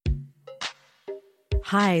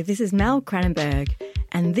Hi, this is Mel Cranenburgh,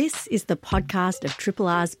 and this is the podcast of Triple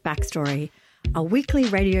R's Backstory, a weekly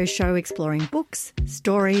radio show exploring books,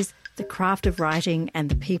 stories, the craft of writing, and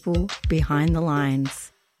the people behind the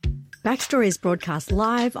lines. Backstory is broadcast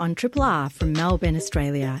live on Triple R from Melbourne,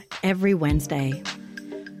 Australia, every Wednesday.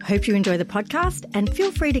 Hope you enjoy the podcast, and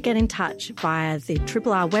feel free to get in touch via the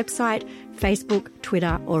Triple R website, Facebook,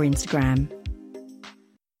 Twitter, or Instagram.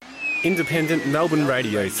 Independent Melbourne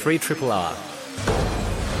Radio 3RRR.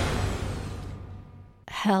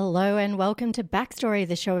 Hello and welcome to Backstory,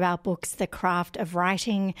 the show about books, the craft of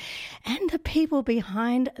writing, and the people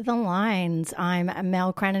behind the lines. I'm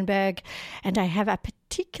Mel Cranenburgh, and I have a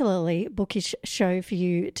particularly bookish show for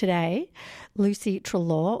you today. Lucy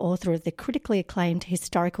Treloar, author of the critically acclaimed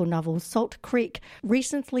historical novel Salt Creek,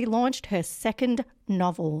 recently launched her second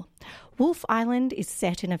novel. Wolfe Island is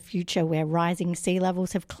set in a future where rising sea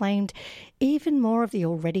levels have claimed even more of the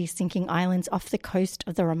already sinking islands off the coast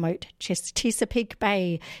of the remote Chesapeake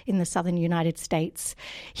Bay in the southern United States.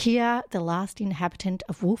 Here, the last inhabitant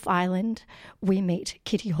of Wolfe Island, we meet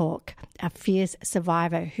Kitty Hawke, a fierce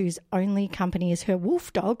survivor whose only company is her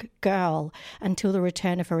wolf dog, Girl, until the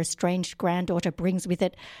return of her estranged granddaughter brings with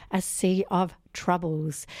it a sea of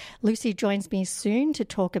troubles. Lucy joins me soon to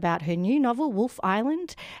talk about her new novel, Wolfe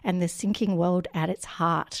Island, and the sinking world at its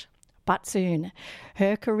heart. But soon.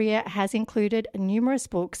 Her career has included numerous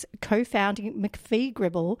books, co-founding McPhee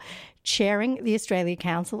Gribble, chairing the Australia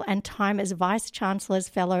Council, and time as Vice-Chancellor's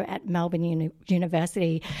Fellow at Melbourne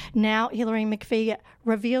University. Now, Hilary McPhee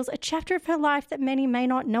reveals a chapter of her life that many may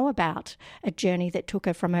not know about, a journey that took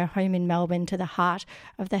her from her home in Melbourne to the heart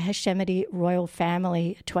of the Hashemite royal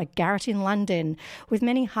family, to a garret in London, with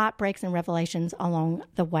many heartbreaks and revelations along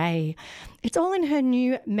the way. It's all in her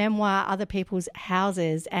new memoir, Other People's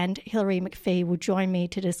Houses, and Hilary McPhee will join me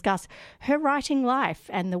to discuss her writing life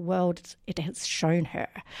and the world it has shown her.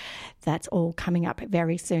 That's all coming up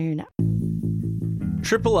very soon.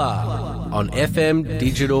 Triple R on FM,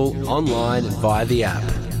 digital, online and via the app.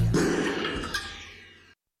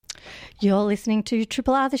 You're listening to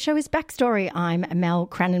Triple R. The show is Backstory. I'm Mel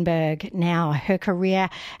Cranenburgh. Now, her career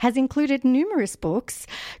has included numerous books,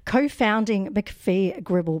 co-founding McPhee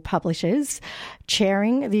Gribble Publishers,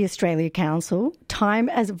 chairing the Australia Council, time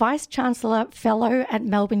as Vice-Chancellor Fellow at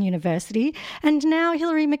Melbourne University, and now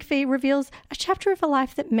Hilary McPhee reveals a chapter of her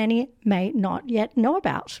life that many may not yet know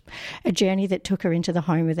about. A journey that took her into the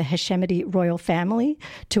home of the Hashemite royal family,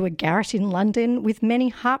 to a garret in London, with many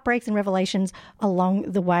heartbreaks and revelations along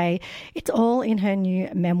the way. It's all in her new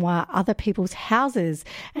memoir, Other People's Houses.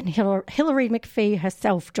 And Hilary McPhee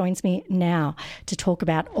herself joins me now to talk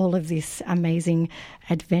about all of this amazing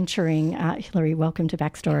adventuring. Hilary, welcome to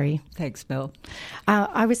Backstory. Thanks, Mel.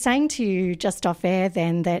 I was saying to you just off air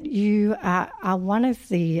then that you are one of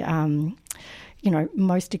the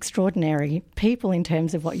most extraordinary people in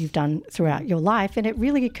terms of what you've done throughout your life. And it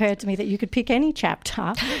really occurred to me that you could pick any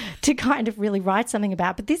chapter to kind of really write something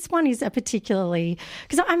about. But this one is a particularly,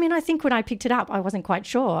 because I think when I picked it up, I wasn't quite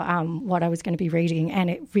sure what I was going to be reading, and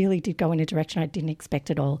it really did go in a direction I didn't expect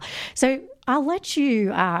at all. So I'll let you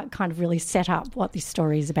kind of really set up what this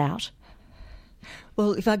story is about.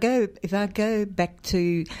 Well, if I go back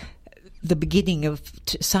to the beginning of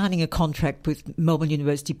signing a contract with Melbourne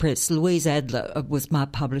University Press, Louise Adler was my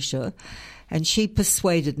publisher, and she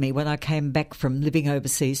persuaded me when I came back from living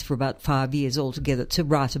overseas for about 5 years altogether to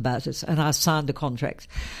write about it, and I signed a contract.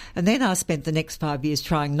 And then I spent the next 5 years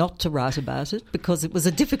trying not to write about it because it was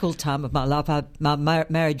a difficult time of my life. My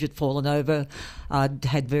marriage had fallen over, I'd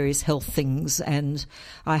had various health things, and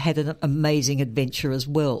I had an amazing adventure as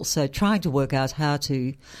well. So trying to work out how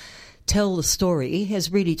to tell the story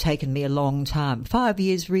has really taken me a long time, 5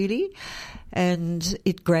 years really. And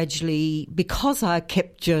it gradually, because I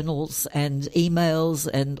kept journals and emails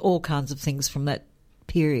and all kinds of things from that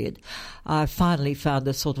period, I finally found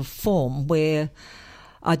a sort of form where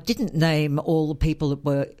I didn't name all the people that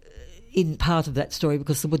were in part of that story,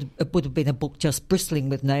 because it would have been a book just bristling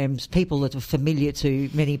with names, people that are familiar to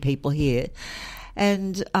many people here.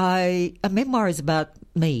 And a memoir is about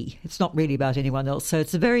me. It's not really about anyone else. So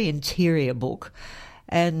it's a very interior book.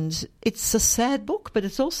 And it's a sad book, but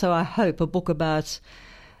it's also, I hope, a book about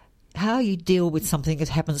how you deal with something that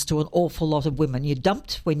happens to an awful lot of women. You're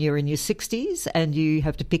dumped when you're in your 60s and you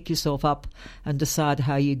have to pick yourself up and decide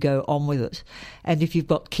how you go on with it. And if you've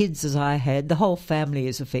got kids, as I had, the whole family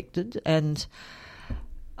is affected. And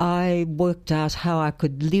I worked out how I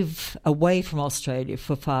could live away from Australia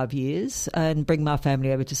for 5 years and bring my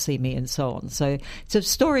family over to see me and so on. So it's a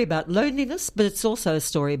story about loneliness, but it's also a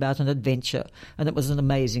story about an adventure, and it was an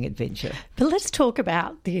amazing adventure. But let's talk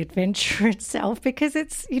about the adventure itself, because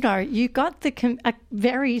it's, you got a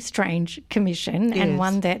very strange commission, yes. and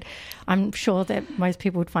one that I'm sure that most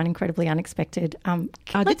people would find incredibly unexpected.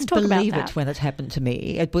 I didn't believe it when it happened to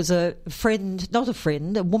me. It was a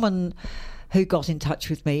woman who got in touch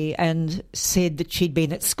with me and said that she'd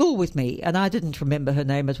been at school with me, and I didn't remember her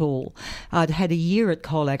name at all. I'd had a year at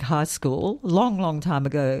Colac High School, long time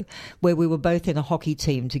ago, where we were both in a hockey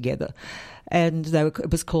team together, and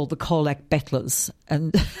it was called the Colac Battlers.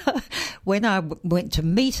 And when I went to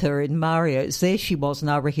meet her in Mario's, there she was,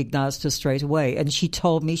 and I recognised her straight away, and she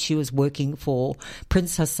told me she was working for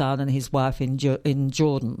Prince Hassan and his wife in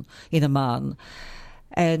Jordan, in Amman.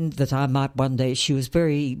 And that I might one day, she was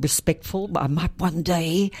very respectful, I might one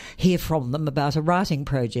day hear from them about a writing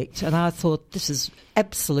project. And I thought, this is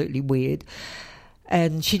absolutely weird.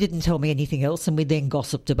 And she didn't tell me anything else, and we then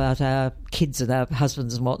gossiped about our kids and our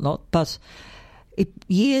husbands and whatnot. But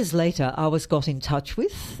years later, I was got in touch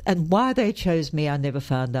with, and why they chose me I never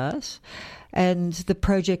found out. And the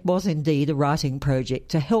project was indeed a writing project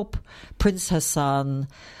to help Prince Hassan,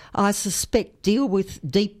 I suspect, deal with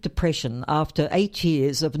deep depression after 8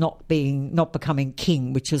 years of not becoming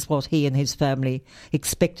king, which is what he and his family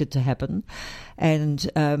expected to happen. And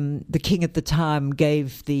the king at the time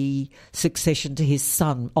gave the succession to his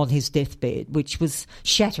son on his deathbed, which was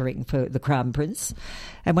shattering for the crown prince.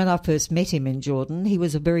 And when I first met him in Jordan, he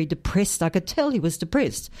was I could tell he was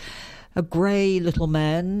depressed. A grey little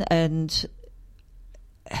man, and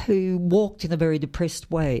who walked in a very depressed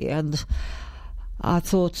way. And I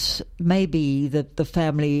thought maybe the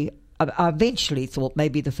family, I eventually thought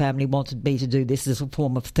maybe the family wanted me to do this as a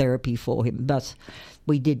form of therapy for him. But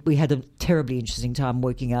we had a terribly interesting time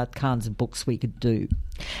working out kinds of books we could do.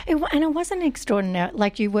 And it wasn't extraordinary,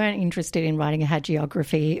 like you weren't interested in writing a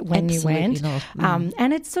hagiography when Absolutely you went. Not.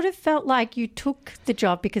 And it sort of felt like you took the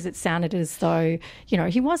job because it sounded as though,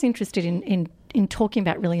 he was interested in talking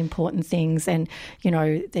about really important things, and,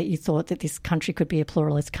 that you thought that this country could be a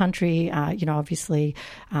pluralist country. Obviously,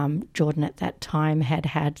 Jordan at that time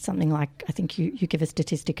had something like, I think you give a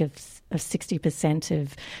statistic of 60%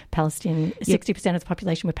 of Palestinian, 60% of the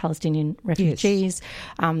population were Palestinian refugees.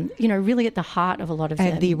 Yes. Really at the heart of a lot of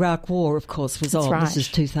And the Iraq War, of course, was on. Right. This is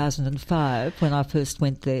 2005 when I first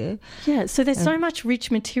went there. Yeah, so there's so much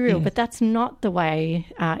rich material, but that's not the way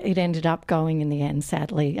it ended up going in the end,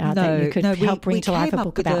 sadly, that you could help bring to life a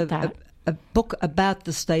book about that. A book about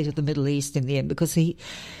the state of the Middle East in the end, because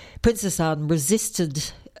Prince Hassan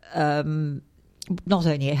resisted not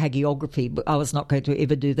only a hagiography, but I was not going to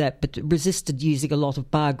ever do that, but resisted using a lot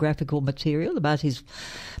of biographical material about his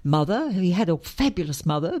mother. He had a fabulous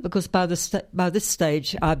mother, because by this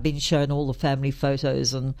stage I'd been shown all the family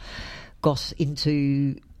photos and got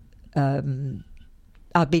into...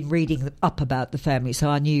 I'd been reading up about the family, so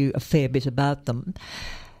I knew a fair bit about them.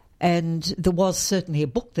 And there was certainly a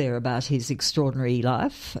book there about his extraordinary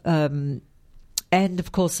life, and,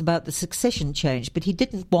 of course, about the succession change. But he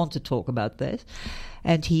didn't want to talk about that.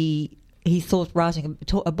 And he thought writing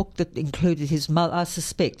a book that included his mother, I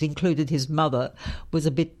suspect, included his mother, was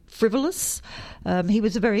a bit frivolous. He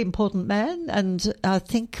was a very important man. And I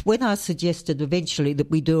think when I suggested eventually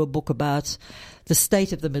that we do a book about the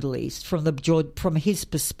state of the Middle East from his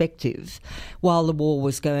perspective while the war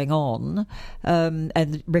was going on,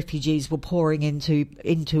 and refugees were pouring into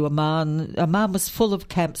Amman. Amman was full of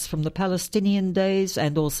camps from the Palestinian days,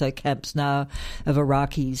 and also camps now of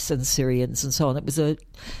Iraqis and Syrians and so on. It was a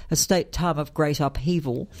time of great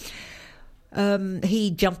upheaval.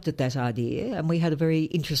 He jumped at that idea, and we had a very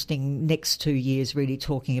interesting next 2 years really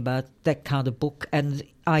talking about that kind of book. And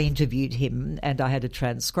I interviewed him, and I had a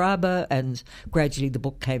transcriber, and gradually the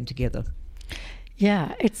book came together.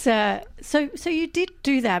 Yeah, it's so you did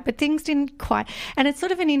do that, but things didn't quite. And it's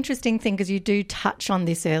sort of an interesting thing, because you do touch on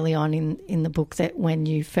this early on in the book, that when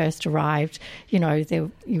you first arrived,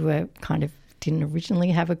 you were kind of didn't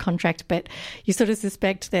originally have a contract, but you sort of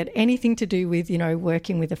suspect that anything to do with,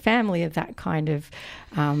 working with a family of that kind of,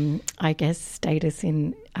 status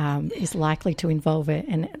is likely to involve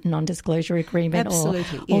a non-disclosure agreement.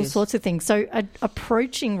 Absolutely, or all sorts of things. So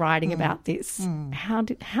approaching writing about this, how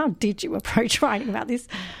did you approach writing about this?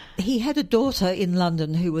 He had a daughter in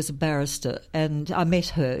London who was a barrister, and I met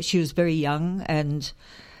her. She was very young and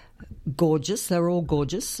gorgeous. They were all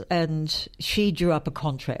gorgeous, and she drew up a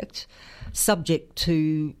contract subject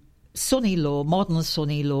to Sunni law, modern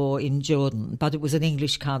Sunni law in Jordan, but it was an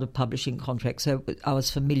English kind of publishing contract, so I was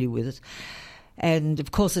familiar with it. And,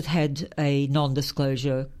 of course, it had a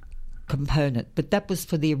non-disclosure component, but that was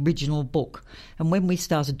for the original book. And when we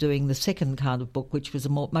started doing the second kind of book, which was a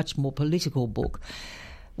much more political book,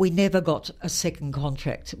 we never got a second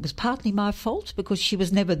contract. It was partly my fault because she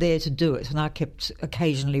was never there to do it, and I kept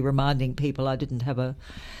occasionally reminding people I didn't have an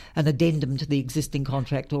addendum to the existing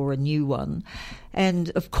contract or a new one. And,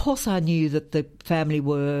 of course, I knew that the family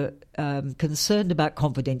were concerned about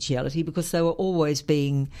confidentiality because they were always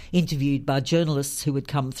being interviewed by journalists who would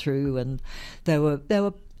come through, and they were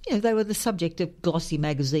the subject of glossy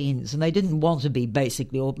magazines, and they didn't want to be,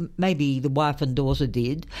 basically, or maybe the wife and daughter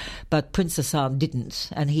did, but Prince Hassan didn't,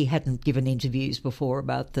 and he hadn't given interviews before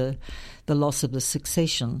about the loss of the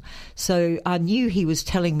succession. So I knew he was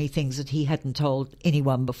telling me things that he hadn't told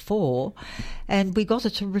anyone before, and we got a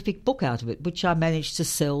terrific book out of it, which I managed to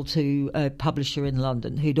sell to a publisher in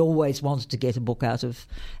London who'd always wanted to get a book out of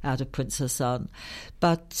Prince Hassan.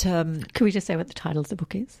 But can we just say what the title of the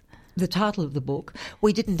book is? The title of the book,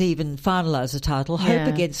 we didn't even finalise the title. Yeah.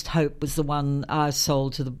 Hope Against Hope was the one I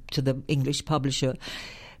sold to the English publisher.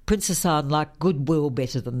 Prince Hassan liked Goodwill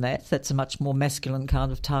better than that. That's a much more masculine kind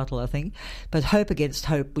of title, I think. But Hope Against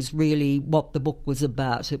Hope was really what the book was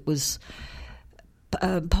about. It was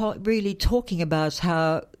really talking about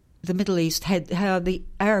how the Middle East how the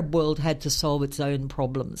Arab world had to solve its own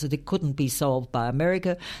problems, that it couldn't be solved by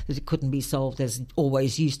America, that it couldn't be solved, as it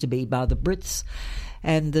always used to be, by the Brits.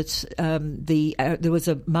 And that there was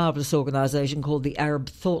a marvellous organisation called the Arab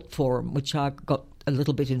Thought Forum, which I got a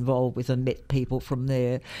little bit involved with and met people from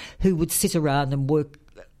there who would sit around and work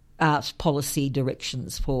out policy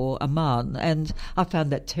directions for Amman. And I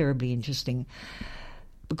found that terribly interesting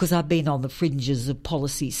because I've been on the fringes of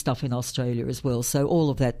policy stuff in Australia as well, so all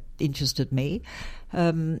of that interested me.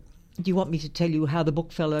 Do you want me to tell you how the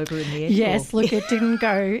book fell over in the end? Yes, look, it didn't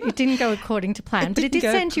go according to plan, but it did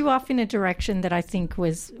send you off in a direction that I think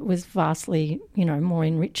was vastly, more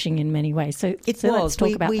enriching in many ways. So let's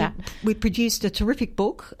talk about that. We produced a terrific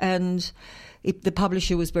book, and the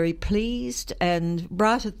publisher was very pleased. And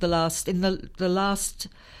right at the last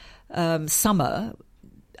summer,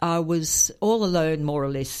 I was all alone, more or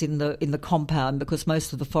less, in the compound because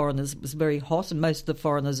most of the foreigners, it was very hot, and most of the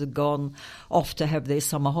foreigners had gone off to have their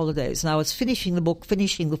summer holidays. And I was finishing the book,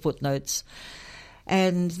 finishing the footnotes,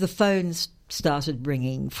 and the phones started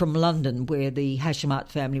ringing from London, where the Hashemite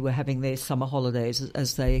family were having their summer holidays,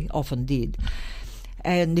 as they often did.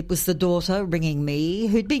 And it was the daughter ringing me,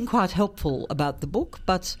 who'd been quite helpful about the book,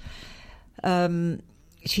 but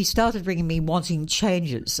she started ringing me wanting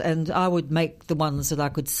changes, and I would make the ones that I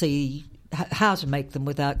could see how to make them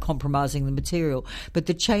without compromising the material. But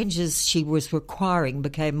the changes she was requiring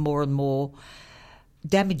became more and more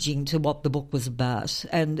damaging to what the book was about.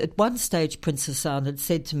 And at one stage, Prince Hassan had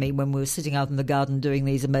said to me when we were sitting out in the garden doing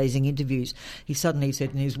these amazing interviews, he suddenly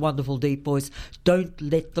said in his wonderful deep voice, "Don't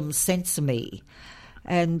let them censor me."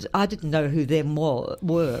 And I didn't know who them were,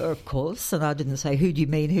 of course, and I didn't say, who do you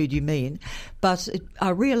mean? But I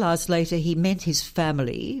realised later he meant his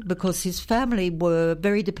family, because his family were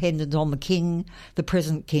very dependent on the king, the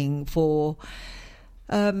present king, for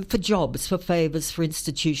jobs, for favours, for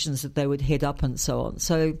institutions that they would head up and so on.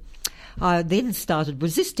 So I then started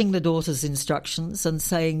resisting the daughter's instructions and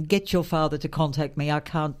saying, get your father to contact me, I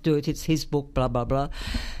can't do it, it's his book, blah, blah, blah.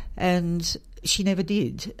 And she never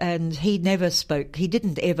did, and he never spoke. He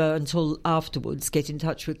didn't ever, until afterwards, get in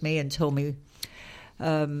touch with me and tell me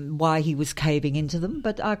why he was caving into them.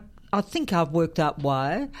 But I think I've worked out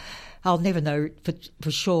why. I'll never know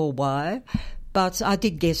for sure why. But I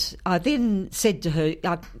then said to her,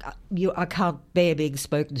 I can't bear being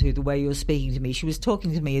spoken to the way you're speaking to me. She was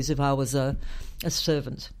talking to me as if I was a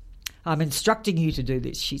servant. I'm instructing you to do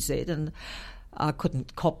this, she said, and I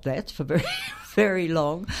couldn't cop that for very, very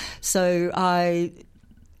long. So I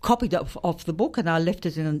copied off the book and I left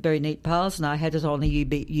it in very neat piles, and I had it on a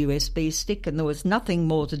USB stick, and there was nothing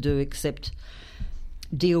more to do except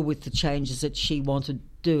deal with the changes that she wanted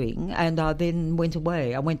doing. And I then went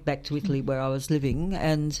away. I went back to Italy where I was living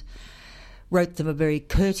and wrote them a very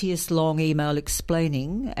courteous long email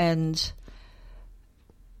explaining, and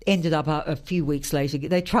ended up a few weeks later.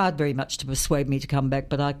 They tried very much to persuade me to come back,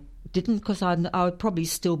 but I didn't, because I would probably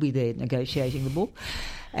still be there negotiating the book.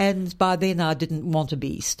 And by then I didn't want to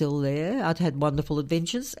be still there. I'd had wonderful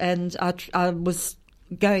adventures, and I was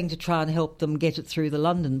going to try and help them get it through the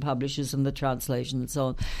London publishers and the translation and so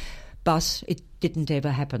on. but it didn't ever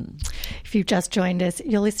happen. If you've just joined us,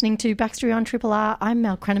 you're listening to Backstory on Triple R. I'm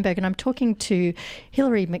Mel Cranenburgh, and I'm talking to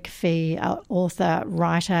Hilary McPhee, author,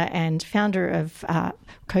 writer, and co-founder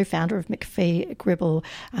of McPhee Gribble.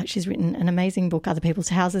 She's written an amazing book, Other People's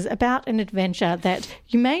Houses, about an adventure that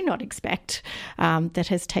you may not expect, that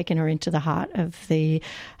has taken her into the heart of the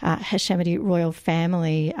Hashemite royal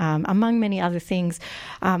family, among many other things.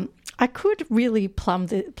 I could really plumb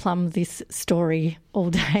this story all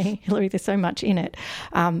day, Hilary. There's so much in it.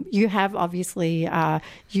 You have obviously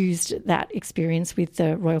used that experience with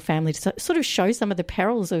the royal family to sort of show some of the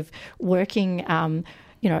perils of working,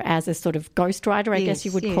 as a sort of ghostwriter, I guess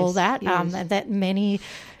you would call that. Yes. And that many...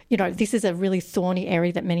 this is a really thorny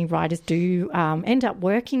area that many writers do end up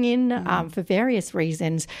working in for various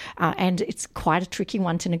reasons, and it's quite a tricky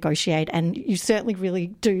one to negotiate, and you certainly really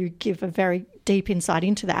do give a very deep insight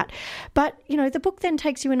into that. But, the book then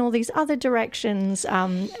takes you in all these other directions,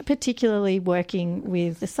 particularly working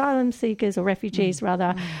with asylum seekers or refugees,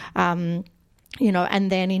 rather, and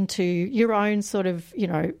then into your own sort of,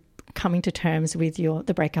 coming to terms with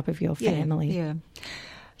the breakup of your family. Yeah.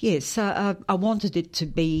 Yes, I wanted it to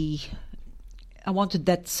be. I wanted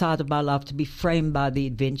that side of my life to be framed by the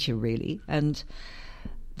adventure, really. And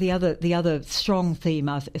the other strong theme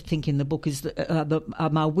I think in the book is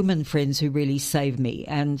my women friends who really saved me.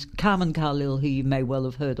 And Carmen Carlil, who you may well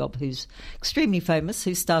have heard of, who's extremely famous,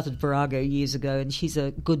 who started Virago years ago, and she's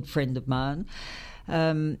a good friend of mine.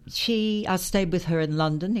 I stayed with her in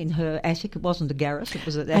London in her attic. It wasn't a garret; it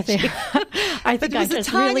was an attic. I think I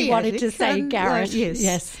just really wanted to say garret.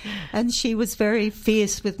 Yes. And she was very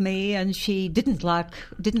fierce with me, and she didn't like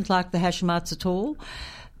the Hashemites at all.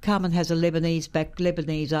 Carmen has a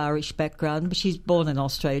Lebanese-Irish background, but she's born in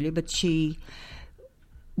Australia. But she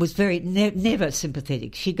was very never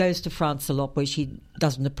sympathetic. She goes to France a lot where she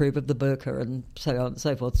doesn't approve of the burqa and so on and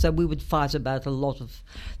so forth. So we would fight about a lot of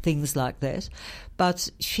things like that. But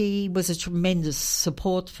she was a tremendous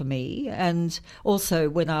support for me. And also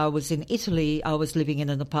when I was in Italy, I was living in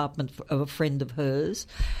an apartment of a friend of hers,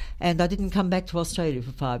 and I didn't come back to Australia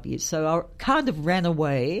for 5 years. So I kind of ran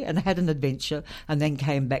away and had an adventure and then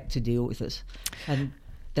came back to deal with it. And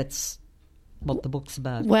that's what the book's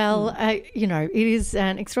about. Well, it is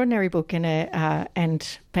an extraordinary book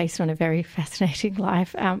and based on a very fascinating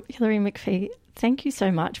life. Hilary McPhee, thank you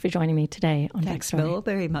so much for joining me today on Thanks, Backstory. Mel,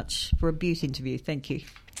 very much for a beaut interview. Thank you.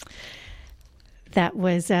 That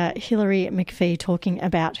was Hilary McPhee talking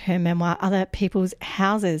about her memoir, Other People's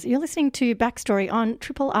Houses. You're listening to Backstory on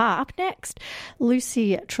Triple R. Up next,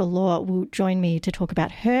 Lucy Treloar will join me to talk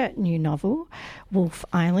about her new novel, Wolfe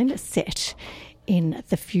Island, set in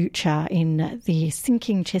the future in the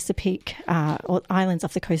sinking Chesapeake or islands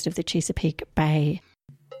off the coast of the Chesapeake Bay.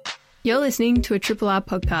 You're listening to a Triple R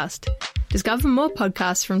podcast. Discover more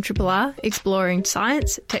podcasts from Triple R exploring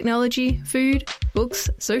science, technology, food, books,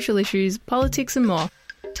 social issues, politics and more.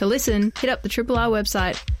 To listen, hit up the Triple R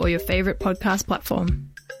website or your favourite podcast platform.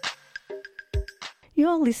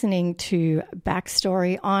 You're listening to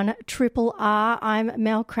Backstory on Triple R. I'm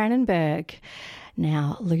Mel Cranenburgh.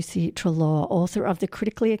 Now, Lucy Treloar, author of the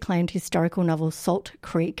critically acclaimed historical novel Salt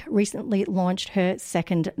Creek, recently launched her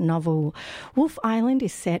second novel. Wolfe Island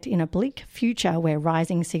is set in a bleak future where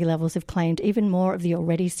rising sea levels have claimed even more of the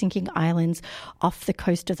already sinking islands off the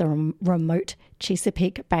coast of the remote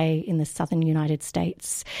Chesapeake Bay in the southern United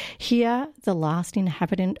States. Here, the last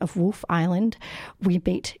inhabitant of Wolfe Island, we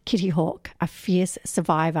meet Kitty Hawke, a fierce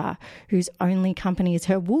survivor whose only company is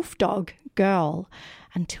her wolf dog, Girl,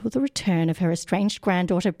 until the return of her estranged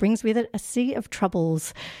granddaughter brings with it a sea of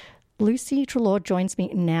troubles. Lucy Treloar joins me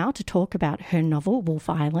now to talk about her novel, Wolfe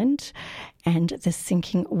Island, and the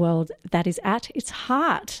sinking world that is at its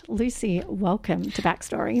heart. Lucy, welcome to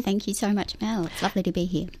Backstory. Thank you so much, Mel. It's lovely to be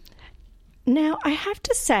here. Now, I have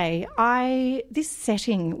to say, this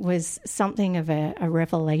setting was something of a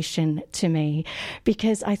revelation to me,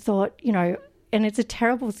 because I thought, and it's a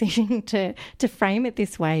terrible thing to frame it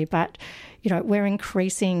this way, but we're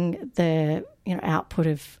increasing the output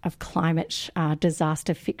of climate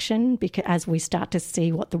disaster fiction, because as we start to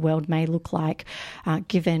see what the world may look like,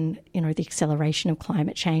 given the acceleration of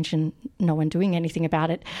climate change and no one doing anything about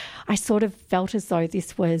it, I sort of felt as though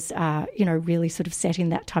this was really sort of set in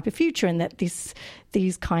that type of future, and that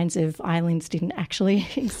these kinds of islands didn't actually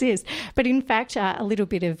exist. But in fact, a little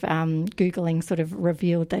bit of Googling sort of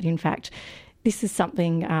revealed that in fact this is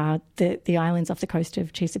something the islands off the coast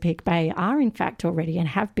of Chesapeake Bay are in fact already and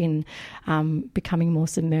have been becoming more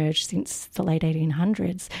submerged since the late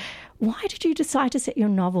 1800s. Why did you decide to set your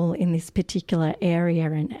novel in this particular area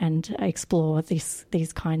and explore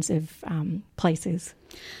these kinds of places?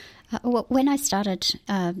 Well, when I started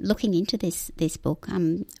looking into this book,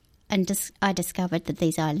 I discovered that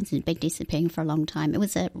these islands had been disappearing for a long time. It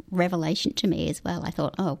was a revelation to me as well. I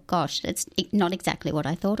thought, oh gosh, it's not exactly what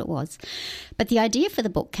I thought it was. But the idea for the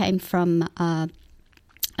book came from a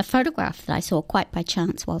photograph that I saw quite by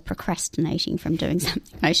chance while procrastinating from doing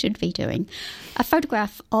something I should be doing. A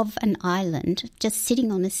photograph of an island just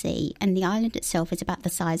sitting on the sea, and the island itself is about the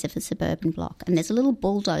size of a suburban block. And there's a little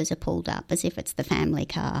bulldozer pulled up as if it's the family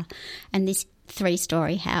car. And this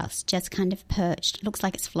 3-story house just kind of perched. It looks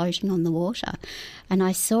like it's floating on the water. And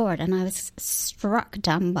I saw it and I was struck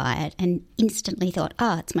dumb by it and instantly thought,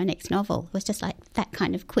 it's my next novel. It was just like that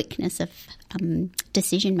kind of quickness of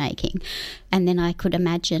decision making. And then I could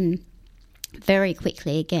imagine very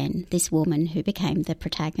quickly again this woman who became the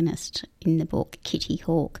protagonist in the book, Kitty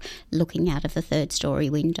Hawke, looking out of the 3rd-story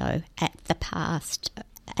window at the past,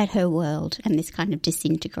 at her world and this kind of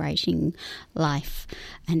disintegrating life,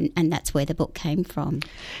 and that's where the book came from.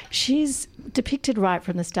 She's depicted right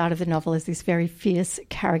from the start of the novel as this very fierce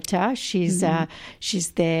character. She's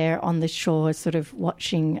there on the shore sort of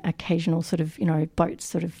watching occasional sort of, boats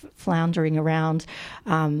sort of floundering around,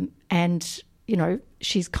 and,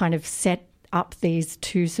 she's kind of set up these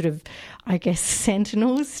 2 sort of, I guess,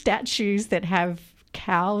 sentinel statues that have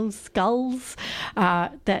cow skulls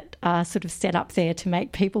that are sort of set up there to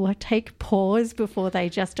make people take pause before they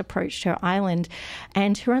just approached her island.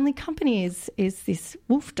 And her only company is this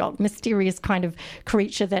wolf dog, mysterious kind of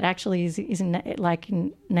creature that actually is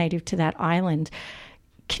native to that island.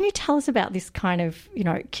 Can you tell us about this kind of,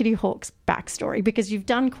 Kitty Hawke's backstory? Because you've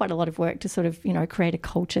done quite a lot of work to sort of, create a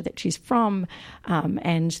culture that she's from,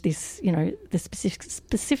 and this, the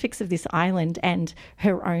specifics of this island and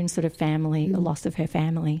her own sort of family, the loss of her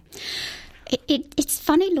family. It's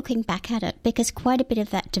funny looking back at it because quite a bit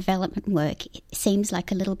of that development work seems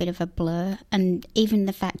like a little bit of a blur, and even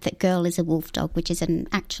the fact that Girl is a wolf dog, which is an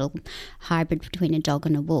actual hybrid between a dog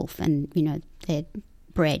and a wolf, and, they're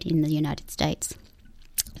bred in the United States,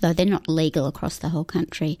 though they're not legal across the whole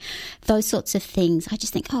country. Those sorts of things, I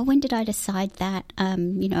just think, when did I decide that? I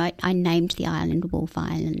named the island Wolfe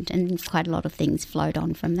Island, and quite a lot of things flowed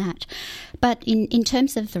on from that. But in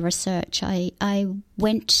terms of the research, I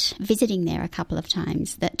went visiting there a couple of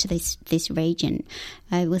times to this region.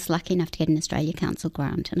 I was lucky enough to get an Australia Council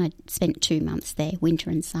grant, and I spent 2 months there, winter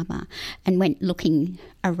and summer, and went looking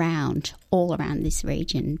around, all around this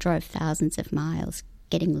region, drove thousands of miles,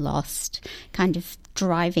 getting lost, kind of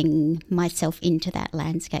driving myself into that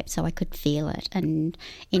landscape so I could feel it and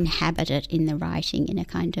inhabit it in the writing in a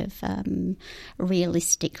kind of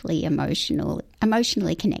realistically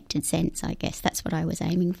emotionally connected sense, I guess. That's what I was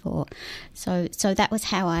aiming for. So that was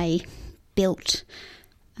how I built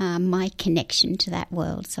my connection to that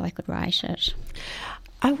world so I could write it.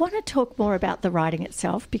 I want to talk more about the writing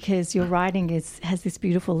itself, because your writing has this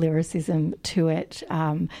beautiful lyricism to it,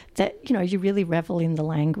 that, you really revel in the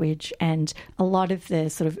language, and a lot of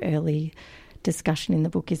the sort of early discussion in the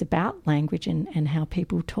book is about language and how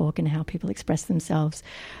people talk and how people express themselves.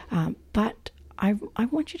 But I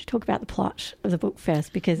want you to talk about the plot of the book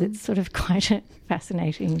first, because it's sort of quite a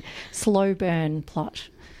fascinating slow burn plot.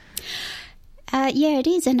 Yeah, it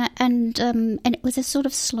is, and it was a sort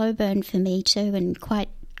of slow burn for me too, and quite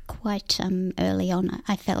early on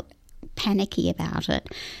I felt panicky about it,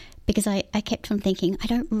 because I kept on thinking, I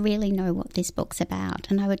don't really know what this book's about,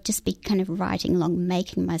 and I would just be kind of writing along,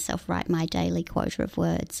 making myself write my daily quota of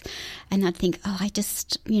words, and I'd think,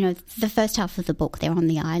 the first half of the book, they're on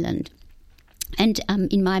the island. And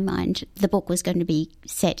in my mind, the book was going to be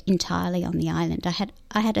set entirely on the island.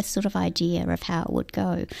 I had a sort of idea of how it would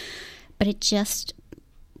go, but it just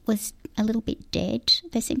was a little bit dead.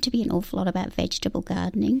 There seemed to be an awful lot about vegetable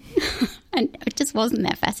gardening, and it just wasn't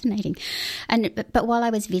that fascinating. But while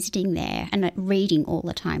I was visiting there and reading all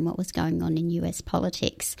the time what was going on in US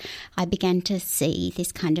politics, I began to see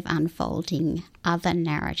this kind of unfolding other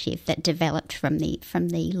narrative that developed from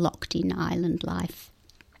the locked-in island life,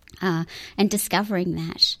 and discovering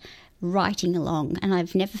that, writing along, and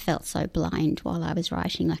I've never felt so blind while I was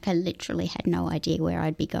writing. Like, I literally had no idea where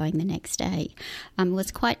I'd be going the next day. It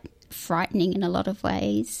was quite frightening in a lot of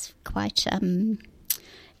ways, quite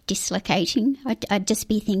dislocating. I'd just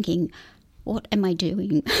be thinking, what am I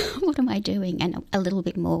doing? What am I doing? And a little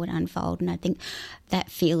bit more would unfold, and I think, that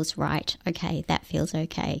feels right. Okay, that feels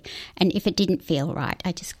okay. And if it didn't feel right,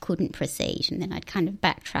 I just couldn't proceed, and then I'd kind of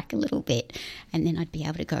backtrack a little bit, and then I'd be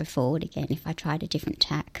able to go forward again if I tried a different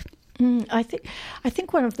tack. I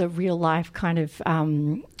think one of the real life kind of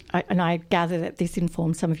I gather that this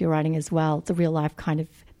informed some of your writing as well, the real life kind of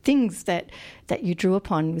things that you drew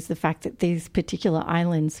upon was the fact that these particular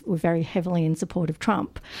islands were very heavily in support of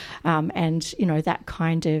Trump. And, you know, that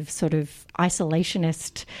kind of sort of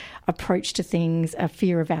isolationist approach to things, a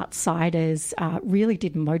fear of outsiders, really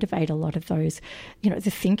did motivate a lot of those, you know,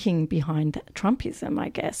 the thinking behind Trumpism, I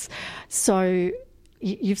guess. So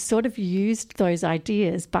you've sort of used those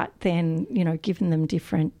ideas, but then, you know, given them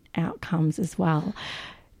different outcomes as well.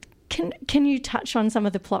 Can you touch on some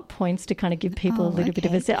of the plot points to kind of give people a little bit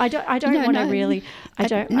of a sense? I don't want to really. I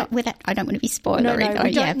don't want to be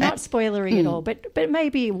spoilery. Not spoilery at all. But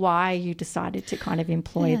maybe why you decided to kind of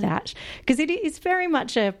employ that, because it is very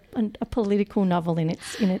much a political novel in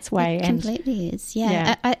its way. It completely is.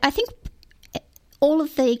 Yeah. I think all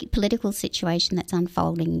of the political situation that's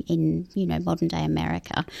unfolding in, you know, modern day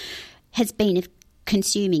America has been of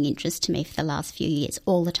consuming interest to me for the last few years.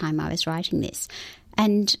 All the time I was writing this.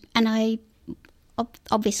 And I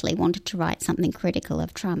obviously wanted to write something critical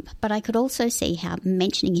of Trump, but I could also see how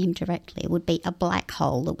mentioning him directly would be a black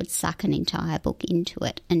hole that would suck an entire book into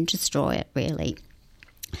it and destroy it, really.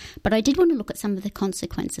 But I did want to look at some of the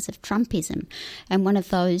consequences of Trumpism, and one of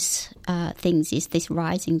those things is this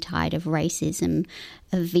rising tide of racism,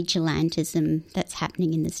 of vigilantism that's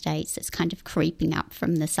happening in the States, that's kind of creeping up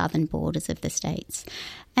from the southern borders of the States,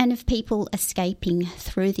 and of people escaping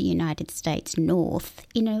through the United States north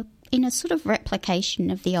in a sort of replication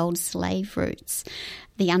of the old slave routes,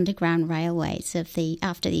 the underground railways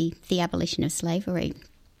after the abolition of slavery,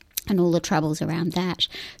 and all the troubles around that.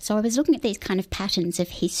 So I was looking at these kind of patterns of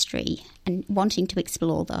history and wanting to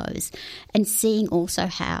explore those, and seeing also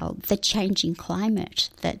how the changing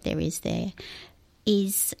climate that there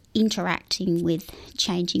is interacting with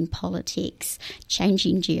changing politics,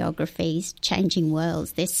 changing geographies, changing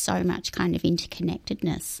worlds. There's so much kind of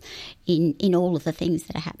interconnectedness in all of the things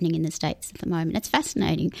that are happening in the States at the moment. It's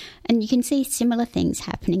fascinating. And you can see similar things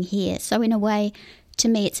happening here. So in a way, to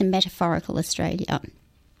me, it's a metaphorical Australia.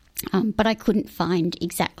 But I couldn't find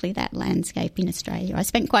exactly that landscape in Australia. I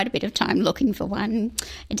spent quite a bit of time looking for one.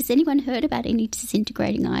 And has anyone heard about any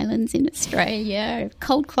disintegrating islands in Australia?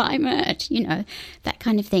 Cold climate, you know, that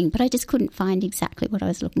kind of thing. But I just couldn't find exactly what I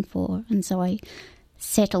was looking for. And so I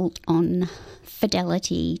settled on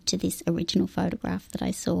fidelity to this original photograph that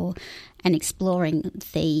I saw and exploring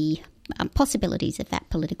the possibilities of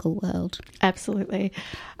that political world. Absolutely.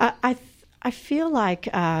 I feel like,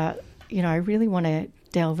 you know, I really want to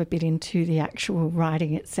delve a bit into the actual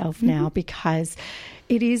writing itself now, because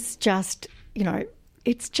it is just, you know,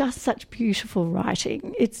 it's just such beautiful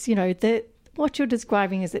writing. It's, you know, what you're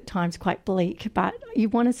describing is at times quite bleak, but you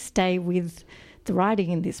want to stay with the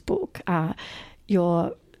writing in this book.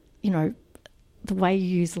 You know, the way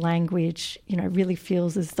you use language, you know, really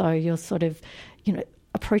feels as though you're sort of, you know,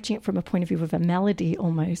 approaching it from a point of view of a melody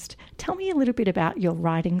almost. Tell me a little bit about your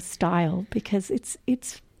writing style, because it's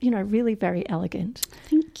you know, really very elegant.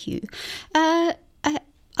 Thank you. I've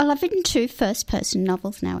written 2 first-person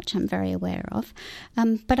novels now, which I'm very aware of.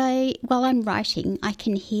 But while I'm writing, I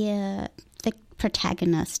can hear the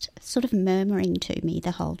protagonist sort of murmuring to me the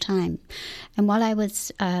whole time. And while I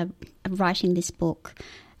was writing this book,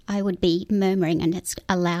 I would be murmuring, and it's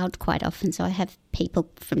aloud quite often. So I have people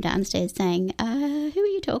from downstairs saying, who are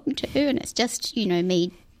you talking to? And it's just, you know,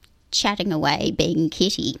 me chatting away, being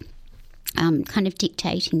Kitty. Kind of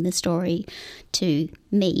dictating the story to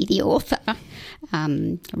me, the author,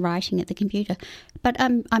 writing at the computer. But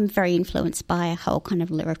I'm very influenced by a whole kind of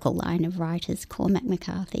lyrical line of writers. Cormac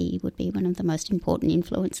McCarthy would be one of the most important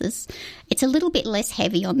influences. It's a little bit less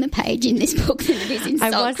heavy on the page in this book than it is in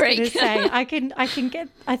Salt Creek. I was going to say, I can get,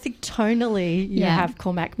 I think tonally you have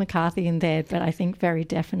Cormac McCarthy in there, but I think very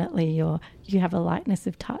definitely you have a lightness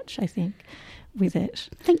of touch, I think, with it.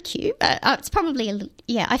 Thank you. It's probably,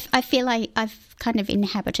 I feel like I've kind of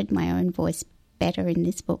inhabited my own voice better in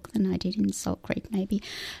this book than I did in Salt Creek, maybe.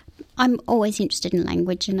 I'm always interested in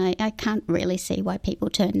language, and I can't really see why people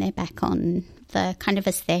turn their back on the kind of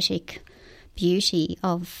aesthetic beauty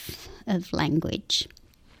of language.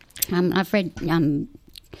 I've read,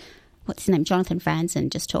 what's his name, Jonathan Franzen,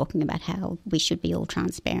 just talking about how we should be all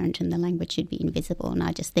transparent and the language should be invisible, and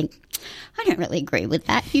I just think, I don't really agree with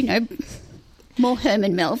that, you know. More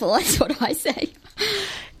Herman Melville, that's what I say.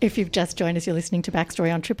 If you've just joined us, you're listening to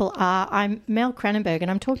Backstory on Triple R. I'm Mel Cranenburgh, and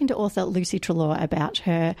I'm talking to author Lucy Treloar about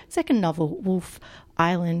her second novel, Wolfe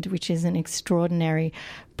Island, which is an extraordinary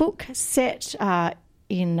book set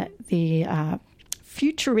in the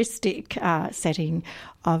futuristic setting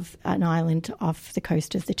of an island off the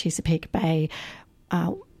coast of the Chesapeake Bay.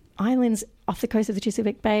 Islands off the coast of the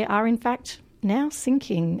Chesapeake Bay are, in fact, now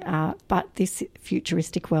sinking, but this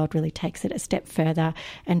futuristic world really takes it a step further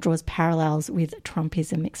and draws parallels with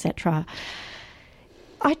Trumpism, etc.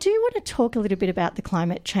 I do want to talk a little bit about the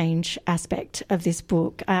climate change aspect of this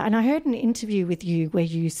book. And I heard an interview with you where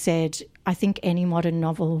you said, I think any modern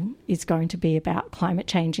novel is going to be about climate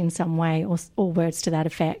change in some way, or words to that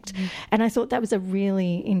effect. Mm. And I thought that was a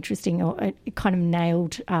really interesting, or it kind of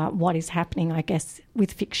nailed what is happening, I guess,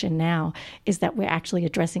 with fiction now, is that we're actually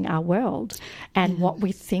addressing our world and what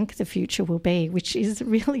we think the future will be, which is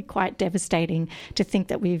really quite devastating to think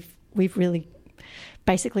that we've really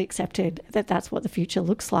basically accepted that that's what the future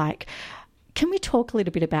looks like. Can we talk a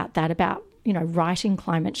little bit about that, about, you know, writing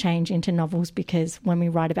climate change into novels, because when we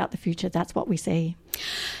write about the future, that's what we see?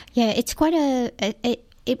 Yeah, it's quite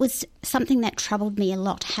it was something that troubled me a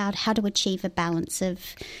lot, how to achieve a balance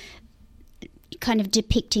of kind of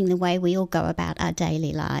depicting the way we all go about our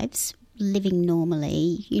daily lives, living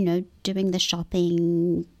normally, you know, doing the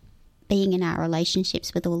shopping, being in our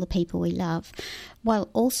relationships with all the people we love, while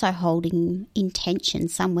also holding in tension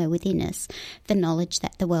somewhere within us the knowledge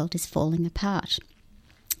that the world is falling apart.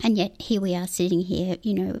 And yet here we are sitting here,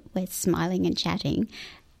 you know, we're smiling and chatting,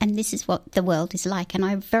 and this is what the world is like. And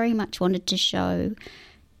I very much wanted to show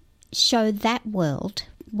that world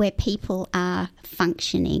where people are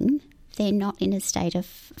functioning. They're not in a state of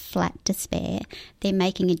flat despair. They're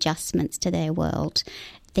making adjustments to their world.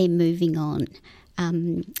 They're moving on.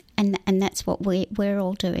 And that's what we're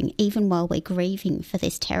all doing, even while we're grieving for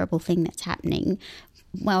this terrible thing that's happening,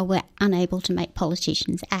 while we're unable to make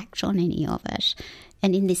politicians act on any of it,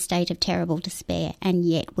 and in this state of terrible despair, and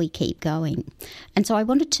yet we keep going. And so I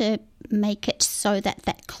wanted to make it so that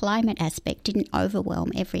that climate aspect didn't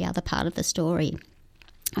overwhelm every other part of the story,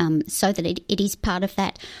 so that it is part of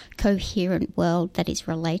that coherent world that is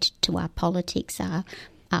related to our politics, our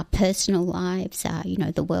personal lives, you know,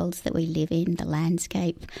 the worlds that we live in, the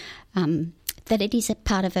landscape, that it is a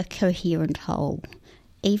part of a coherent whole,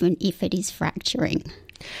 even if it is fracturing.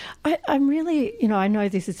 I'm really, you know, I know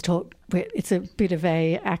this is talk, it's a bit of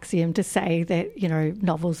a axiom to say that, you know,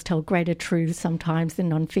 novels tell greater truths sometimes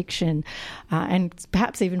than nonfiction, and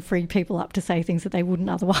perhaps even free people up to say things that they wouldn't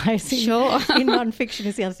otherwise. Sure. In nonfiction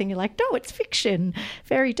is the other thing. You're like, no, it's fiction,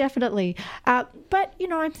 very definitely. But, you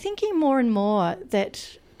know, I'm thinking more and more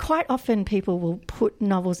that quite often people will put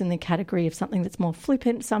novels in the category of something that's more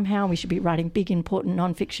flippant somehow. We should be writing big, important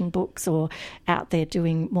non-fiction books, or out there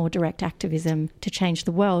doing more direct activism to change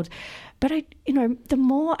the world. But the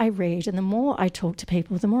more I read and the more I talk to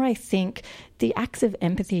people, the more I think the acts of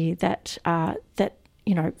empathy that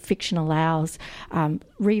fiction allows,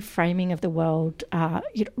 reframing of the world,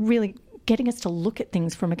 really getting us to look at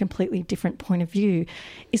things from a completely different point of view,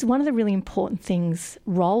 is one of the really important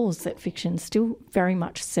roles that fiction still very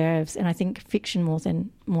much serves. And I think fiction more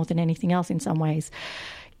than anything else in some ways.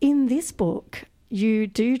 In this book, you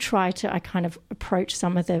do try to kind of approach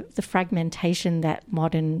some of the fragmentation that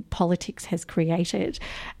modern politics has created,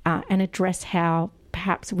 and address how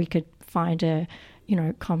perhaps we could find a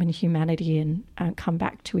common humanity and come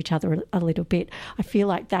back to each other a little bit. I feel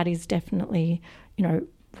like that is definitely,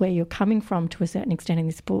 where you're coming from to a certain extent in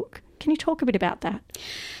this book. Can you talk a bit about that?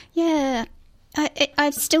 Yeah, I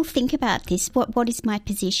still think about this. What is my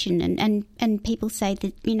position? And people say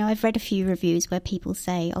that, I've read a few reviews where people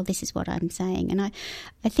say, oh, this is what I'm saying. And I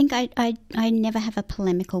think I never have a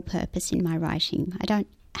polemical purpose in my writing. I don't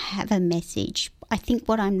have a message. I think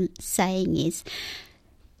what I'm saying is,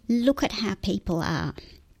 look at how people are.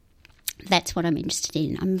 That's what I'm interested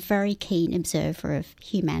in. I'm a very keen observer of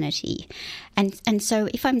humanity. And so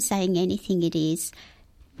if I'm saying anything, it is,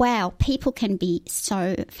 wow, people can be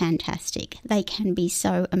so fantastic. They can be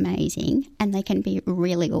so amazing, and they can be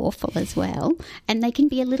really awful as well. And they can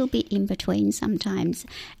be a little bit in between sometimes.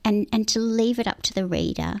 And to leave it up to the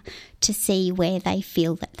reader to see where they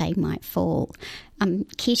feel that they might fall.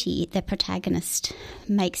 Kitty, the protagonist,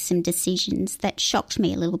 makes some decisions that shocked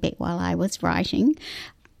me a little bit while I was writing.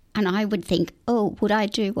 And I would think, oh, would I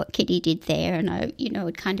do what Kitty did there? And I,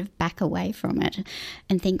 would kind of back away from it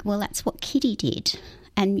and think, well, that's what Kitty did.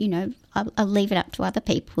 And, I'll leave it up to other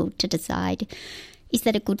people to decide, is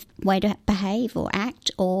that a good way to behave or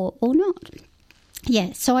act or not?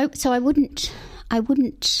 Yeah, so I wouldn't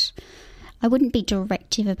I wouldn't be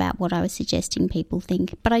directive about what I was suggesting people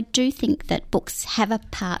think, but I do think that books have a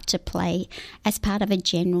part to play as part of a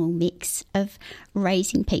general mix of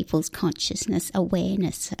raising people's consciousness,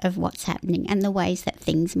 awareness of what's happening and the ways that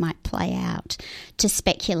things might play out, to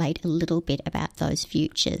speculate a little bit about those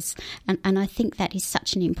futures. And I think that is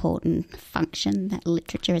such an important function that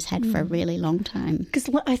literature has had for a really long time. Because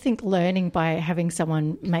I think learning by having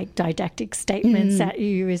someone make didactic statements at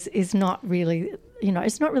you is not really...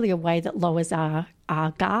 it's not really a way that lowers our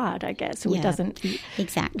guard, I guess. So it doesn't...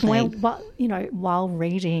 Exactly. While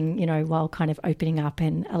reading, while kind of opening up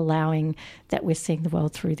and allowing that we're seeing the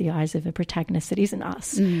world through the eyes of a protagonist that isn't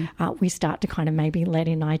us, we start to kind of maybe let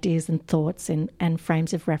in ideas and thoughts and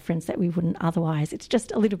frames of reference that we wouldn't otherwise. It's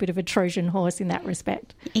just a little bit of a Trojan horse in that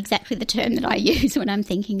respect. Exactly the term that I use when I'm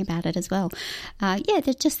thinking about it as well.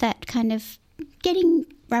 There's just that kind of getting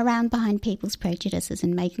around behind people's prejudices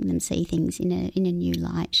and making them see things in a new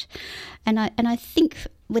light. And I think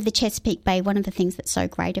with the Chesapeake Bay, one of the things that's so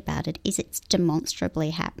great about it is it's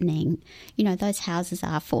demonstrably happening. Those houses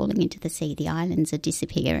are falling into the sea, the islands are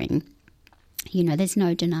disappearing. There's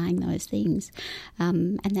no denying those things.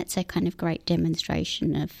 And that's a kind of great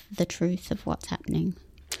demonstration of the truth of what's happening.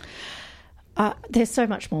 There's so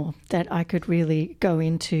much more that I could really go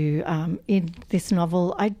into in this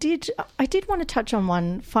novel. I did want to touch on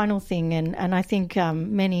one final thing, and I think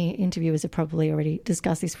many interviewers have probably already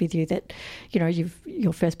discussed this with you, that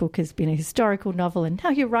your first book has been a historical novel, and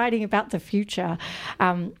now you're writing about the future.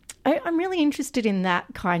 I'm really interested in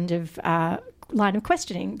that kind of line of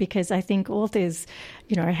questioning, because I think authors,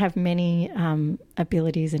 have many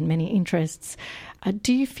abilities and many interests.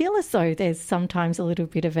 Do you feel as though there's sometimes a little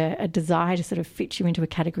bit of a desire to sort of fit you into a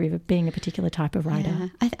category of being a particular type of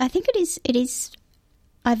writer? Yeah, I think it is.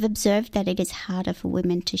 I've observed that it is harder for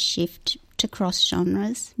women to shift to cross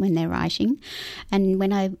genres when they're writing. And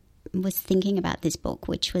when I was thinking about this book,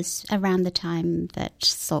 which was around the time that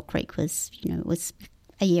Salt Creek was, was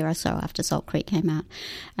a year or so after Salt Creek came out.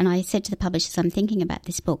 And I said to the publishers, I'm thinking about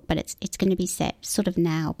this book, but it's going to be set sort of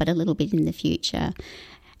now, but a little bit in the future.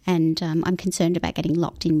 And I'm concerned about getting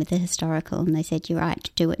locked in with the historical. And they said, you're right,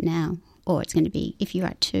 do it now. Or it's going to be, if you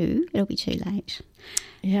write two, it'll be too late.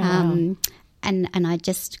 Yeah. And I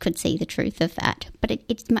just could see the truth of that. But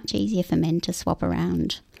it's much easier for men to swap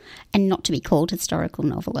around and not to be called historical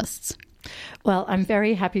novelists. Well, I'm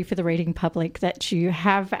very happy for the reading public that you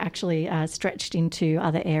have actually stretched into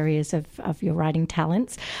other areas of your writing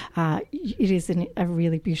talents. It is a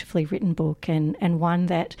really beautifully written book, and one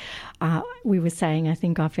that we were saying, I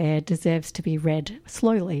think off air, deserves to be read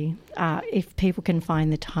slowly if people can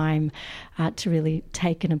find the time to really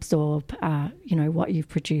take and absorb what you've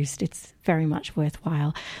produced. It's very much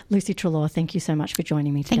worthwhile. Lucy Treloar, thank you so much for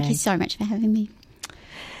joining me today. Thank you so much for having me.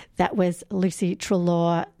 That was Lucy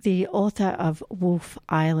Treloar, the author of Wolfe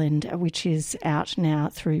Island, which is out now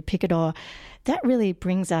through Picador. That really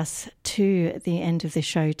brings us to the end of the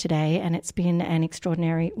show today, and it's been an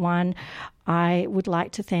extraordinary one. I would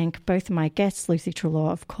like to thank both of my guests, Lucy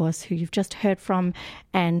Treloar, of course, who you've just heard from,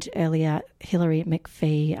 and earlier Hilary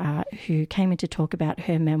McPhee, who came in to talk about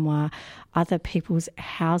her memoir, Other People's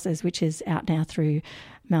Houses, which is out now through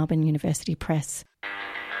Melbourne University Press.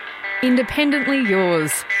 Independently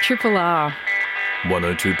yours, Triple R.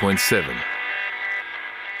 102.7.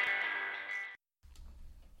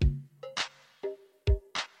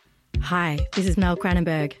 Hi, this is Mel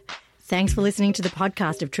Cranenburgh. Thanks for listening to the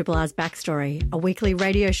podcast of Triple R's Backstory, a weekly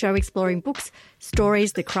radio show exploring books,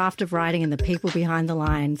 stories, the craft of writing and the people behind the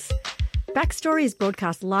lines. Backstory is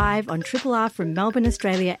broadcast live on Triple R from Melbourne,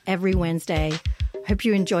 Australia every Wednesday. Hope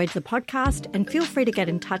you enjoyed the podcast, and feel free to get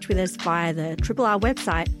in touch with us via the Triple R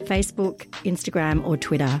website, Facebook, Instagram or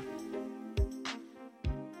Twitter.